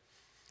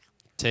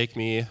 Take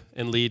me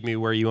and lead me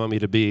where you want me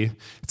to be.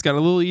 It's gotten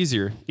a little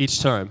easier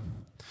each time.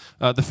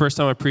 The first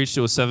time I preached,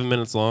 it was 7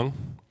 minutes long.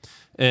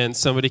 and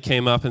somebody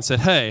came up and said,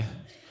 hey,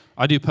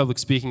 I do public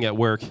speaking at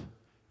work.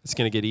 It's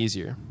going to get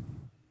easier.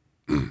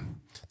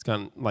 It's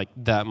gotten like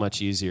that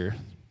much easier,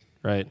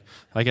 right?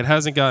 Like it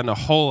hasn't gotten a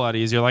whole lot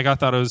easier. Like I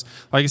thought it was,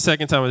 like the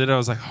second time I did it, I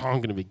was like, oh, I'm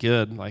going to be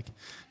good. Like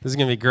this is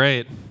going to be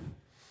great.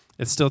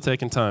 It's still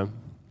taking time.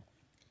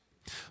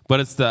 But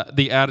it's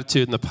the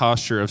attitude and the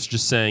posture of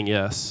just saying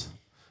yes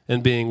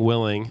and being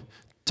willing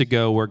to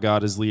go where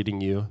God is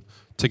leading you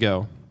to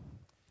go.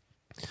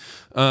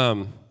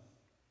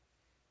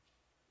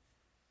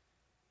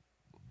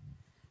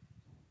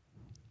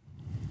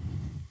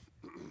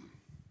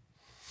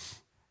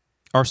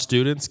 Our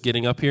students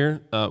getting up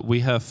here,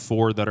 we have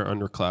 4 that are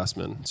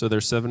underclassmen. So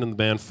there's 7 in the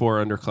band,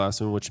 4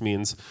 underclassmen, which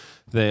means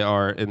they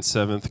are in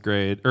 7th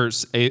grade, or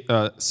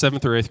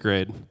 7th or 8th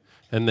grade.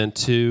 And then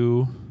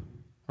 2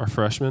 are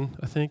freshmen,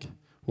 I think.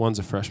 1's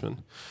a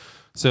freshman.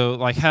 So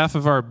like half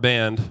of our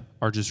band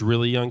are just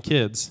really young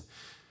kids.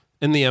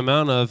 And the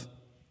amount of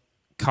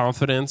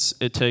confidence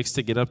it takes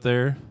to get up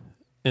there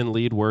and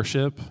lead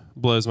worship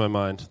blows my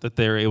mind that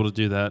they're able to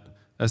do that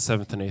as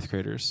 7th and 8th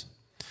graders.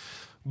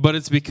 But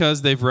it's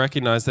because they've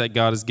recognized that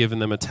God has given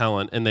them a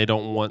talent and they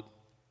don't want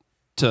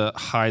to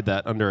hide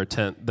that under a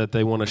tent, that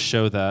they want to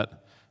show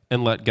that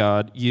and let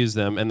God use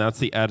them. And that's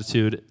the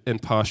attitude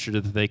and posture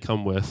that they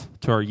come with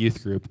to our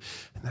youth group.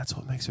 And that's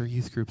what makes our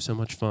youth group so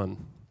much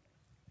fun.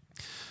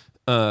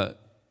 But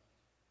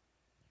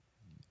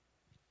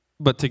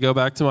to go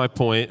back to my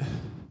point,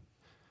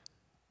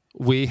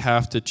 we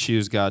have to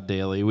choose God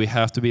daily. We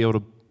have to be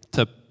able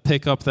to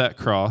pick up that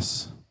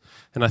cross.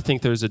 And I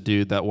think there's a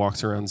dude that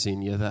walks around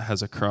Xenia that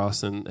has a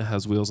cross and it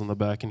has wheels on the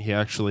back, and he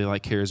actually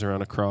like carries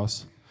around a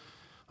cross.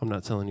 I'm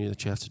not telling you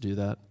that you have to do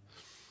that.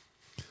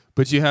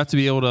 But you have to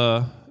be able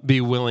to be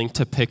willing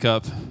to pick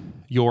up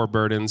your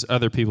burdens,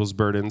 other people's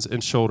burdens,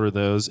 and shoulder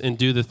those and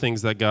do the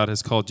things that God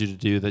has called you to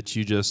do that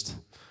you just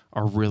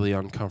are really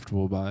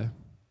uncomfortable by.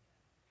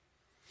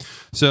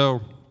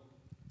 So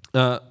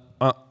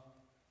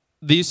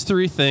these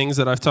 3 things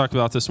that I've talked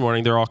about this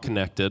morning, they're all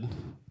connected.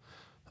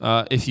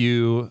 If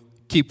you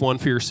keep 1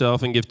 for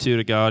yourself and give 2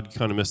 to God, you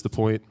kind of miss the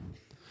point.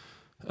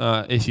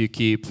 If you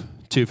keep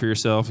 2 for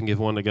yourself and give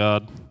 1 to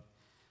God,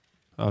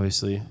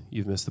 obviously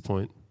you've missed the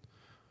point.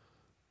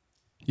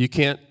 You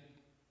can't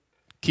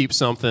keep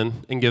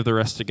something and give the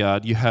rest to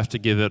God. You have to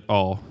give it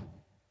all.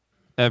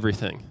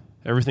 Everything.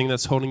 Everything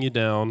that's holding you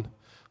down,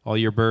 all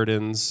your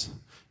burdens,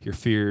 your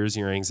fears,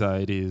 your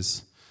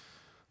anxieties,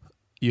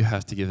 you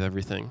have to give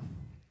everything.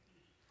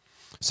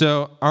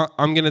 So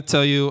I'm going to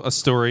tell you a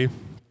story.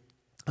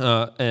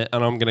 And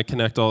I'm going to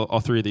connect all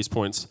 3 of these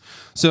points.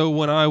 So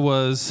when I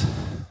was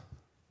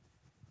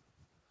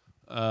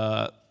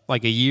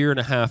like a year and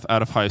a half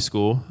out of high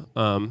school,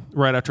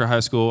 right after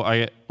high school,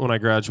 when I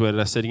graduated,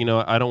 I said,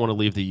 I don't want to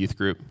leave the youth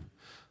group.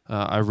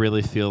 I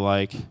really feel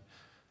like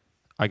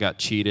I got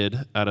cheated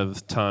out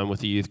of time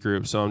with the youth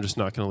group, so I'm just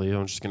not going to leave.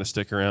 I'm just going to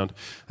stick around.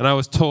 And I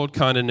was told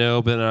kind of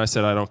no, but then I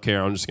said, I don't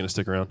care. I'm just going to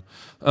stick around.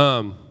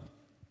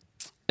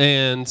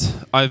 And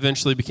I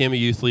eventually became a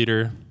youth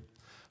leader.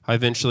 I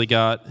eventually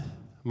got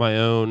my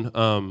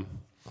own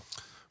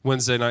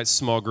Wednesday night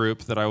small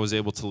group that I was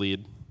able to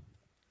lead.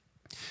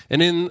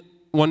 And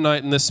one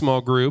night in this small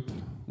group,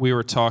 we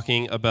were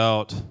talking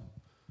about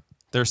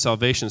their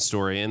salvation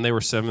story, and they were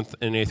 7th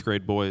and 8th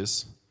grade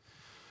boys.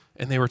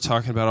 And they were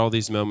talking about all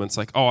these moments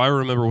like, oh, I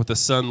remember what the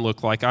sun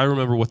looked like. I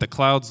remember what the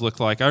clouds looked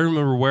like. I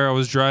remember where I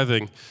was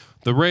driving,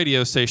 the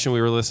radio station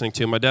we were listening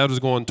to. My dad was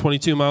going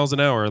 22 miles an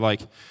hour.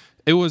 Like,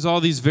 it was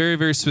all these very,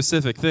 very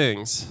specific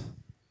things.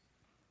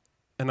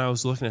 And I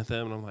was looking at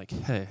them, and I'm like,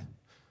 hey,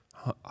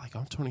 like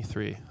I'm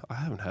 23. I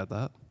haven't had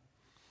that.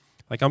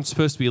 Like I'm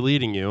supposed to be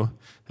leading you,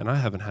 and I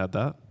haven't had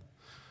that.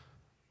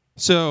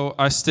 So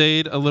I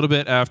stayed a little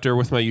bit after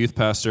with my youth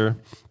pastor,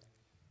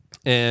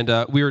 and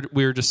we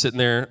were just sitting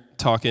there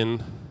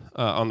talking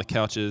on the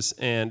couches.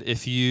 And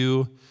if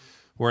you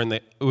were in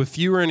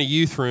a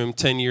youth room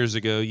 10 years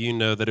ago, you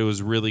know that it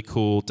was really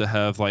cool to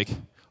have like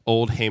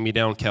old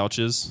hand-me-down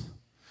couches.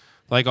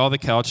 Like all the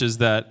couches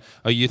that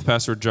a youth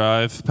pastor would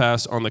drive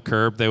past on the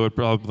curb, they would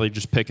probably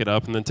just pick it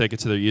up and then take it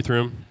to their youth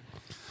room.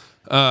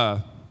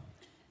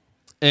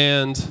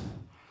 And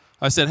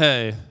I said,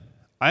 hey,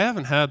 I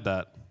haven't had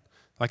that.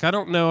 Like, I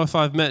don't know if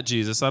I've met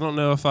Jesus. I don't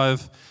know if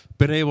I've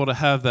been able to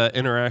have that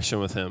interaction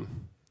with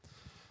him.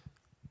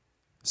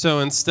 So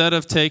instead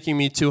of taking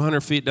me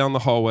 200 feet down the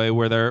hallway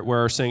where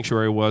our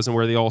sanctuary was and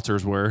where the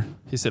altars were,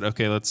 he said,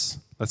 okay, let's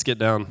get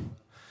down.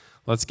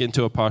 Let's get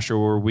into a posture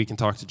where we can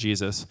talk to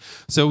Jesus.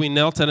 So we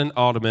knelt at an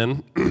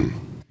ottoman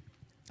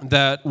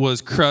that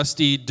was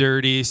crusty,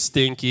 dirty,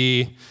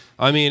 stinky.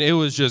 I mean, it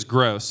was just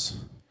gross,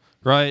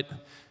 right?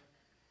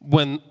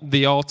 When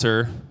the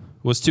altar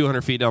was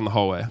 200 feet down the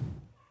hallway.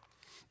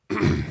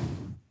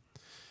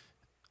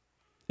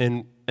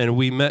 And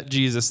we met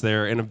Jesus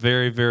there in a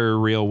very, very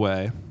real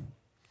way.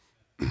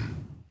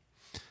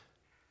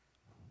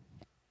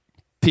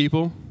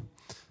 People,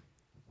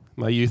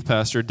 my youth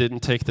pastor didn't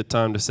take the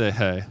time to say,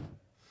 hey,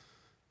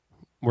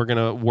 we're going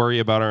to worry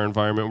about our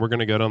environment. We're going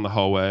to go down the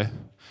hallway.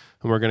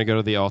 and we're going to go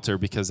to the altar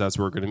because that's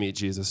where we're going to meet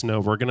Jesus. No,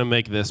 we're going to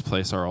make this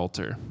place our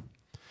altar.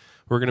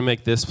 We're going to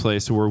make this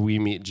place where we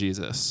meet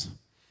Jesus.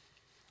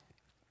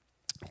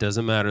 It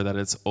doesn't matter that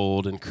it's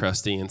old and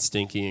crusty and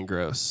stinky and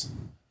gross.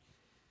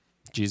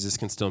 Jesus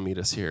can still meet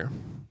us here.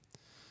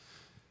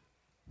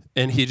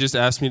 And he just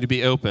asked me to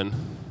be open.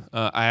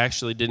 I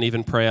actually didn't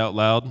even pray out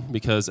loud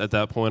because at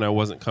that point I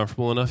wasn't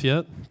comfortable enough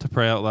yet to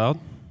pray out loud.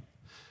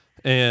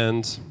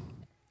 And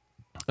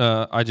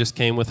I just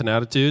came with an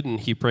attitude, and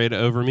he prayed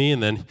over me,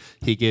 and then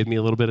he gave me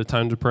a little bit of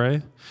time to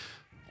pray.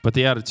 But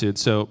the attitude,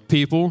 so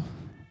people,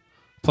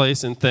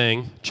 place, and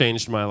thing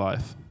changed my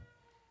life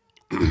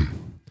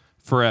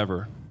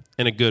forever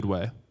in a good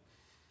way.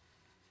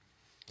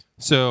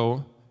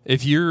 So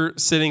if you're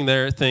sitting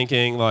there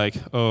thinking like,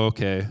 oh,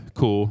 okay,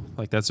 cool,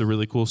 like that's a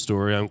really cool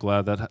story, I'm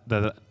glad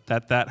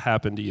that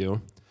happened to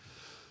you,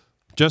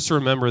 just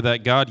remember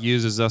that God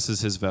uses us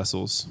as his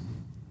vessels.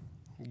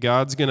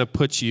 God's going to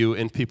put you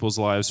in people's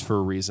lives for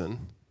a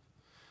reason.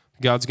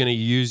 God's going to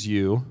use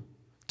you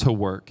to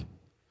work.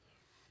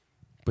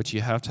 But you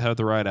have to have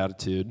the right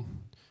attitude,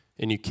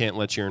 and you can't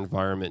let your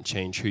environment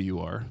change who you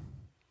are.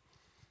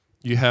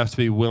 You have to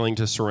be willing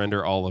to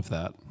surrender all of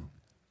that.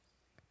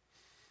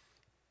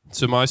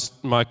 So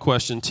my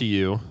question to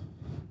you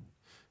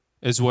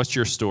is, what's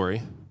your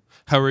story?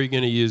 How are you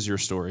going to use your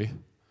story?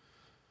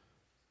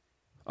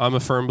 I'm a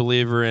firm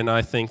believer, and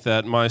I think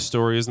that my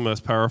story is the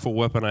most powerful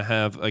weapon I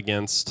have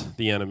against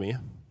the enemy.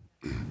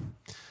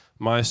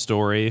 My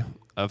story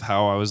of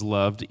how I was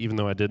loved, even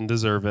though I didn't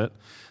deserve it.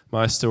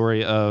 My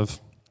story of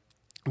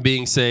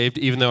being saved,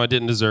 even though I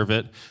didn't deserve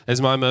it,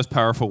 is my most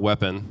powerful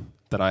weapon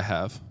that I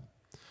have.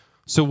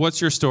 So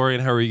what's your story,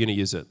 and how are you going to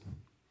use it?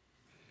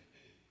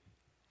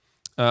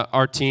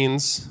 Our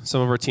teens,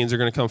 some of our teens are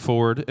going to come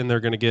forward, and they're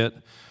going to get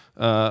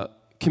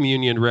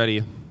communion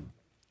ready.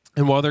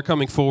 And while they're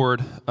coming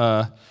forward,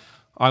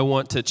 I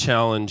want to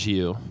challenge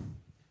you.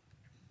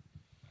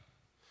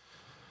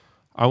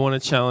 I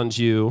want to challenge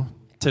you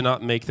to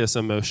not make this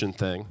a motion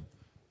thing.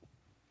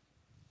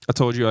 I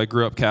told you I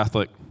grew up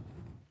Catholic.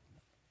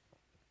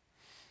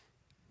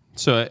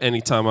 So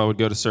anytime I would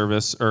go to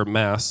service or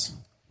Mass,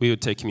 we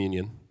would take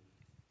communion.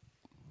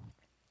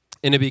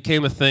 And it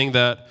became a thing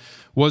that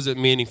wasn't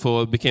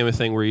meaningful. It became a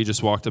thing where you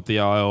just walked up the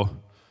aisle.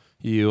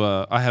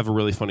 I have a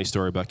really funny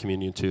story about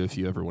communion, too, if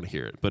you ever want to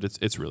hear it, but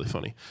it's really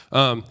funny.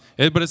 But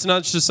it's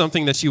not just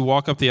something that you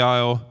walk up the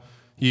aisle,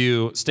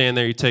 you stand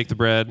there, you take the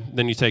bread,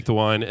 then you take the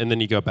wine, and then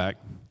you go back.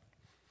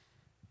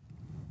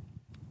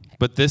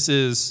 But this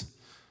is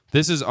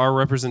our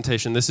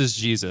representation. This is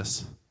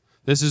Jesus.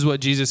 This is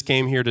what Jesus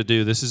came here to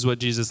do. This is what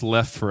Jesus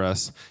left for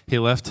us. He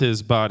left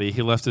his body,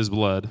 he left his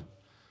blood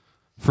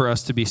for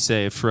us to be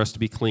saved, for us to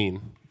be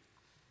clean.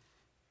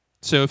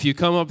 So if you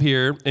come up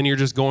here and you're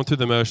just going through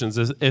the motions,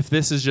 if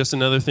this is just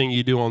another thing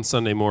you do on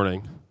Sunday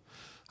morning,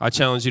 I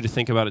challenge you to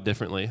think about it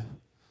differently.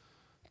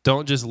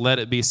 Don't just let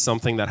it be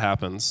something that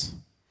happens.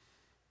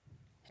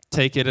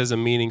 Take it as a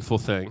meaningful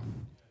thing.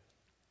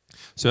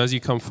 So as you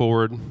come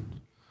forward,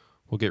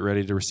 we'll get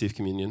ready to receive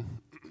communion.